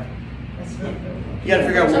drinking water? You got to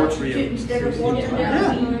figure out what works for you. Instead of water.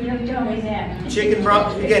 Yeah. Don't tell me that. Chicken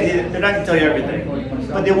broth, again, they're not going to tell you everything,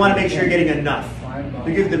 but they want to make sure you're getting enough.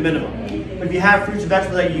 They give you the minimum. But if you have fruits and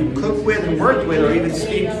vegetables that you cook with and work with, or even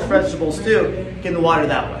steamed vegetables too, get in the water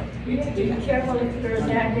that way. You have to be careful if they're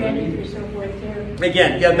not ready for so forth too.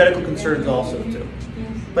 Again, you have medical concerns also too.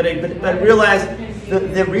 But realize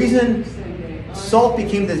the reason salt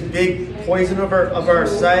became this big poison of our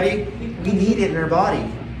society, we need it in our body.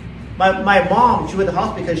 My mom, she went to the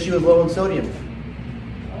hospital because she was low in sodium.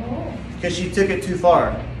 Because she took it too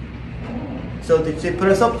far. So they put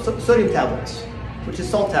us up sodium tablets, which is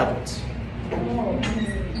salt tablets. You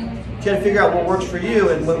got to figure out what works for you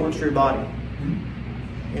and what works for your body.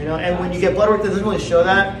 You know, and when you get blood work that doesn't really show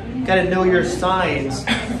that, you got to know your signs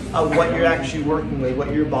of what you're actually working with,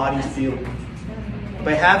 what your body's feeling.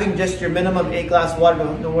 By having just your minimum 8 glasses of water,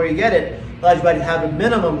 know where you get it, allows your body to have a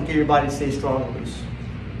minimum to get your body to stay strong and loose.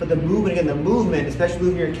 But the movement, especially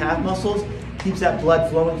moving your calf muscles, keeps that blood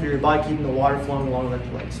flowing through your body, keeping the water flowing along the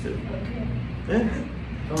legs too. Yeah?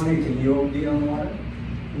 Tony, can you OD on water?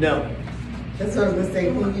 No. That's what I was gonna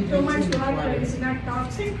say. When you Too drink much too much water water. is not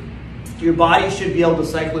toxic. Your body should be able to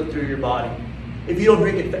cycle it through your body. If you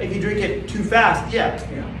drink it too fast, yeah.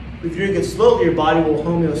 If you drink it slowly, your body will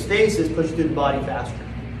homeostasis, push it through the body faster.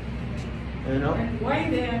 You know? And why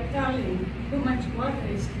they are telling too much water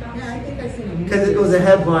is Yeah, I toxic? think I seen a movie. Because it was a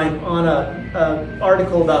headline on an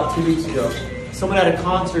article about 2 weeks ago. Someone at a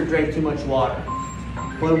concert drank too much water.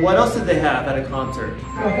 Well, what else did they have at a concert?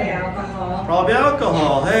 Probably alcohol. Probably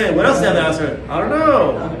alcohol. Hey, what else did they have at a concert? I don't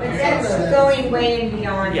know. But that's going way and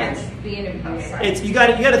beyond. Yes. That's being abused. It's you got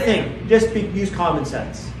to think. Just use common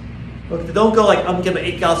sense. Look, don't go like I'm gonna give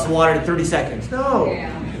 8 gallons of water in 30 seconds. No.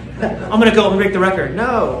 Yeah. I'm gonna break the record.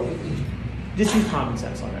 No. Just use common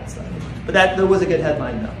sense on that stuff. But there was a good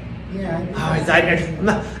headline though. Yeah. Oh,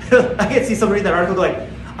 I can't see someone read that article like,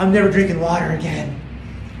 I'm never drinking water again.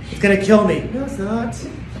 It's gonna kill me. No, it's not.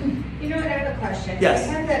 You know what? I have a question. Yes.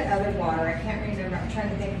 I have that other water. I can't remember. I'm trying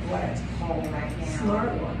to think of what it's called right now.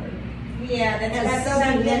 Smart water. Yeah, that has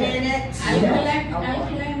something in it.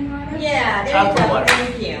 Alkaline water? Yeah, there you Alkaline go. water.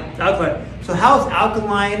 Thank you. Alkaline. So how is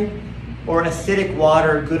alkaline or acidic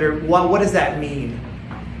water good, or what does that mean?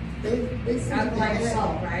 They said Alkaline that.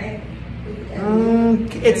 salt, right?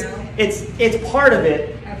 It's part of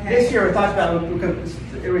it. Okay. This year we talked about, we're going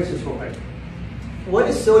to erase this real quick. What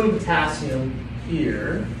is sodium potassium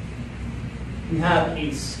here? We have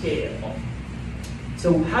a scale.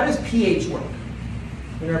 So how does pH work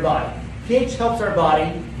in our body? pH helps our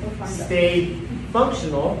body stay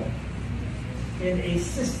functional in a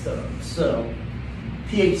system. So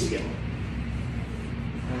pH scale.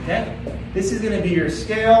 Okay? This is going to be your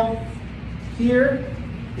scale. Here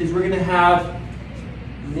is we're going to have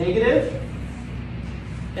negative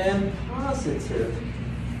and positive.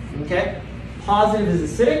 Okay? Positive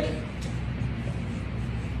is acidic.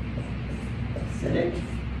 Acidic.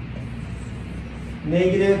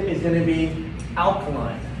 Negative is going to be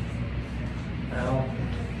alkaline.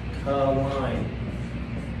 Alkaline.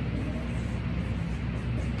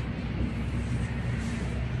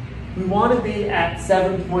 We want to be at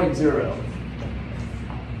 7.0.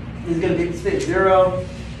 This is going to be 0.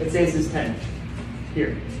 Let's say this is 10.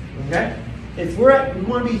 Here. Okay? If we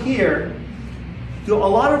want to be here, so a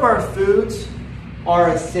lot of our foods are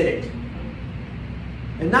acidic.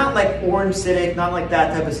 And not like orange acidic, not like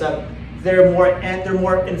that type of stuff. They're more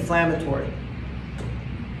inflammatory.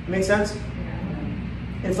 Make sense?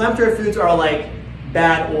 Inflammatory foods are like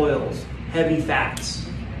bad oils, heavy fats,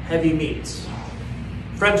 heavy meats.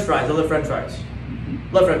 French fries, I love French fries.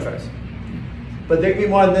 Love French fries. But they can be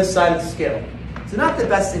more on this side of the scale. So not the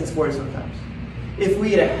best things for you sometimes. If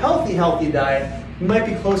we eat a healthy diet, we might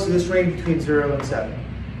be close to this range between 0 and 7.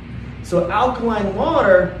 So alkaline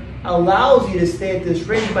water allows you to stay at this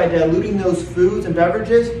range by diluting those foods and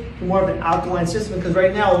beverages to more of an alkaline system, because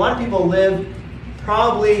right now a lot of people live,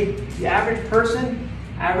 probably the average person,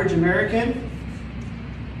 average American,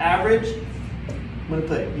 average, I'm going to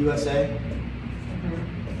put USA,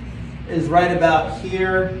 is right about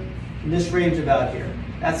here, in this range about here.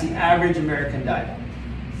 That's the average American diet.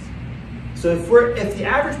 So if the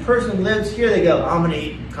average person lives here, they go, I'm going to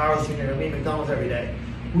eat Carl's Jr., I'm going to eat McDonald's every day.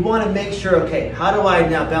 We want to make sure, okay, how do I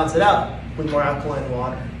now balance it out with more alkaline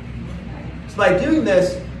water? So by doing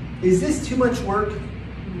this, is this too much work?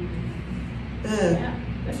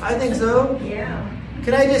 I think so. Yeah.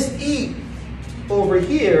 Can I just eat over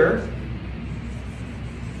here,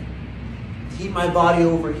 keep my body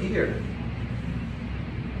over here?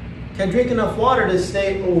 Can I drink enough water to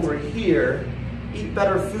stay over here, eat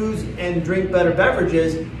better foods and drink better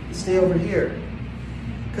beverages, stay over here.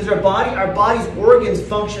 Because our body's organs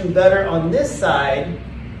function better on this side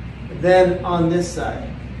than on this side.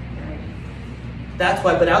 That's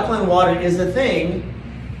why, but alkaline water is a thing,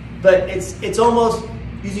 but it's almost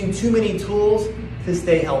using too many tools to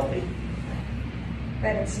stay healthy.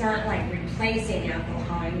 But it's not like replacing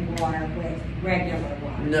alkaline water with regular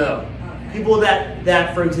water. No. Okay. People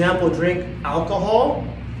that, for example, drink alcohol,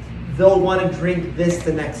 they'll want to drink this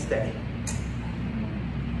the next day.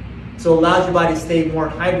 So it allows your body to stay more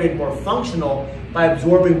hydrated, more functional by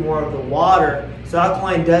absorbing more of the water. So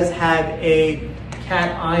alkaline does have a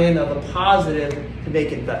cation of a positive to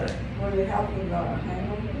make it better. Will it help with the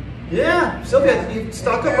hangover? Yeah, Sylvia, you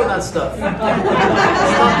stock up on that stuff. Stock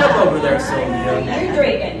up over there, Sylvia. You're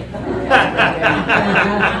drinking.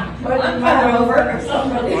 I'm hungover or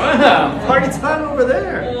somebody. Wow, party time over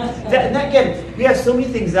there. And again, we have so many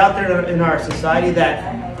things out there in our society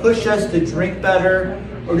that push us to drink better,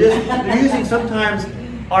 or just they're using sometimes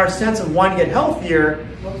our sense of wanting to get healthier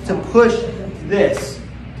to push this,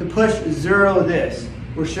 to push zero this,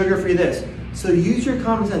 or sugar-free this. So use your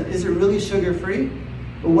common sense. Is it really sugar-free?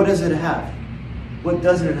 Or what does it have? What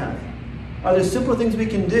doesn't it have? Are there simple things we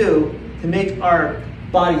can do to make our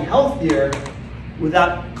body healthier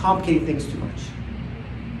without complicating things too much?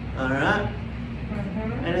 All right.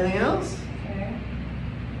 Anything else?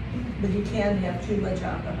 But you can have too much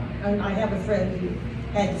alcohol. And I have a friend who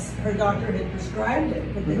her doctor had prescribed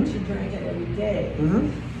it, but then she drank it every day.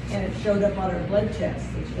 And it showed up on her blood test,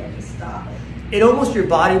 and she had to stop it. It almost, your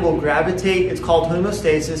body will gravitate. It's called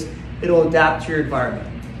homeostasis. It'll adapt to your environment.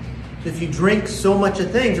 So if you drink so much of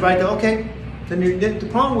things, your body goes, okay. Then the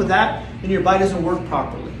problem with that, then your body doesn't work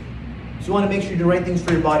properly. So you want to make sure you do the right things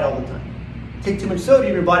for your body all the time. Take too much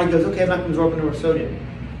sodium, your body goes, okay, I'm not going to absorb more sodium.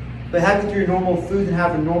 But having through your normal food and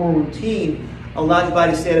having a normal routine allows your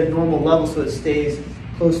body to stay at a normal level so it stays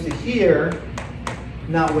close to here,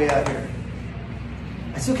 not way out here.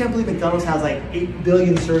 I still can't believe McDonald's has like 8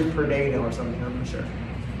 billion served per day now or something, I'm not sure.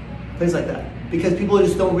 Things like that. Because people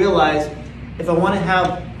just don't realize, if I want to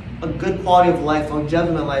have a good quality of life, longevity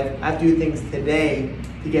in my life, I have to do things today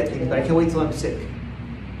to get things, but I can't wait till I'm sick.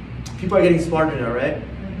 People are getting smarter now, right?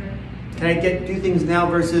 Can I do things now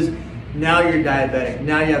versus now you're diabetic,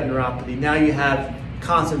 now you have neuropathy, now you have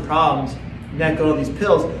constant problems, now go on these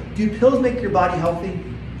pills. Do pills make your body healthy?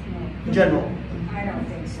 In general? I don't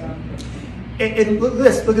think so. And look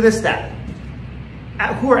at this stat.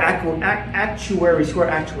 Who are actuaries? Who are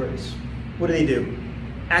actuaries? What do they do?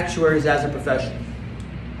 Actuaries as a profession.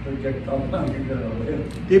 Project how long you're gonna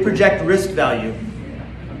live. They project risk value.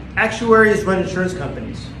 Actuaries run insurance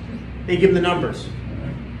companies. They give them the numbers.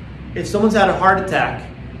 If someone's had a heart attack,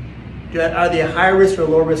 are they a higher risk or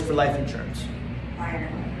lower risk for life insurance? Higher.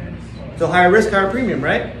 So higher risk, higher premium,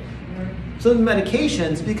 right? So the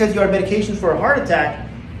medications, because you have medications for a heart attack,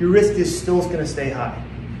 your risk is still going to stay high.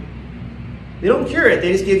 They don't cure it,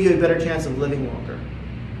 they just give you a better chance of living longer.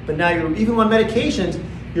 But now even on medications,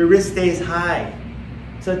 your risk stays high.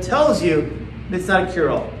 So it tells you it's not a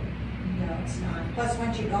cure-all. No, it's not. Plus,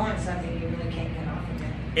 once you go on something, you really can't get off of it.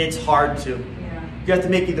 It's hard to. Yeah. You have to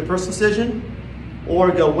make either personal decision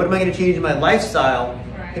or go, what am I going to change in my lifestyle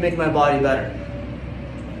to make my body better?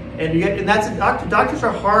 And that's doctors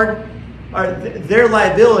are hard. Their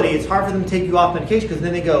liability, it's hard for them to take you off medication because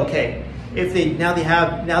then they go, okay, if they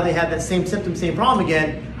have that same symptom, same problem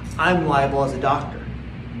again, I'm liable as a doctor.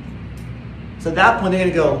 So at that point, they're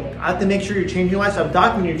going to go, I have to make sure you're changing your lifestyle. I'm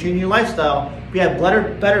documenting you're changing your lifestyle. We have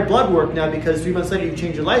better blood work now because 3 months later you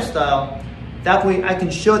change your lifestyle. That way I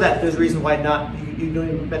can show that there's a reason why you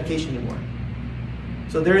don't need medication anymore.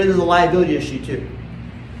 So there is a liability issue too.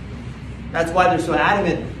 That's why they're so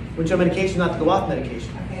adamant when you're on medication not to go off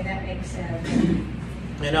medication. Okay, that makes sense.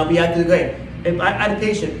 And I'll be out to the great. I had a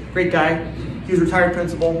patient, great guy. He was a retired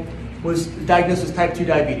principal, was diagnosed with type 2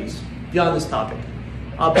 diabetes. Beyond this topic.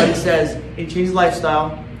 But he says he changed his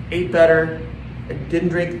lifestyle, ate better, didn't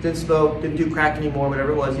drink, didn't smoke, didn't do crack anymore,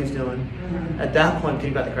 whatever it was he was doing. At that point,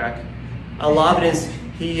 thinking about the crack. A lot of it is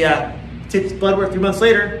he took his blood work 3 months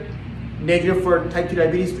later, negative for type 2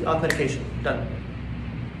 diabetes, off medication, done.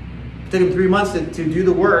 Took him 3 months to do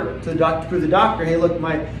the work to prove the doctor, hey, look,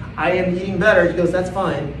 I am eating better. He goes, that's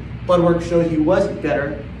fine. Blood work showed he was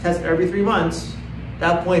better. Test every 3 months. At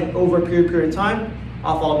that point, over a period of time,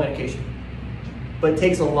 off all medication. But it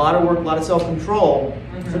takes a lot of work, a lot of self-control.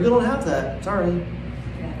 Some people don't have that. Sorry.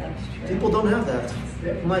 Yeah, that's true. People don't have that.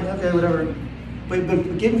 I'm like, okay, whatever.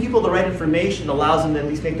 But giving people the right information allows them to at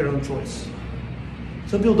least make their own choice.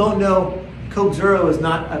 Some people don't know Coke Zero is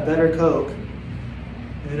not a better Coke.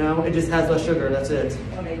 You know, it just has less sugar. That's it.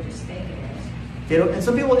 Well, they just think it is. They don't, and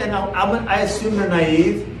some people, and I assume they're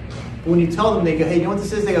naive. But when you tell them, they go, hey, you know what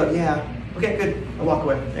this is? They go, yeah. Okay, good. I'll walk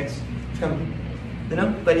away. Thanks. It's coming. You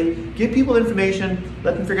know? But give people information,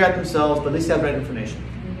 let them figure out themselves, but at least have the right information.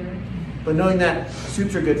 But knowing that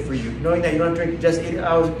soups are good for you, knowing that you don't have to drink just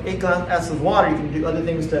 8 glasses of water, you can do other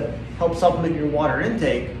things to help supplement your water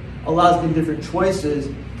intake, allows you to do different choices,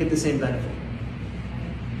 get the same benefit.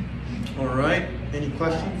 All right, any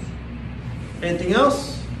questions? Anything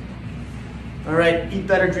else? All right, eat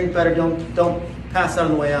better, drink better, don't pass out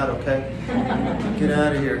on the way out, okay? Get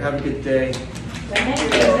out of here, have a good day. Thank you.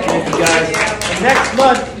 Thank you guys. And next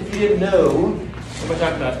month, if you didn't know, what am I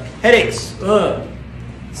talking about? Headaches.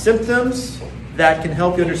 Symptoms that can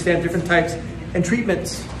help you understand different types and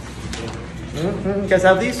treatments. You guys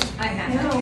have these? I have.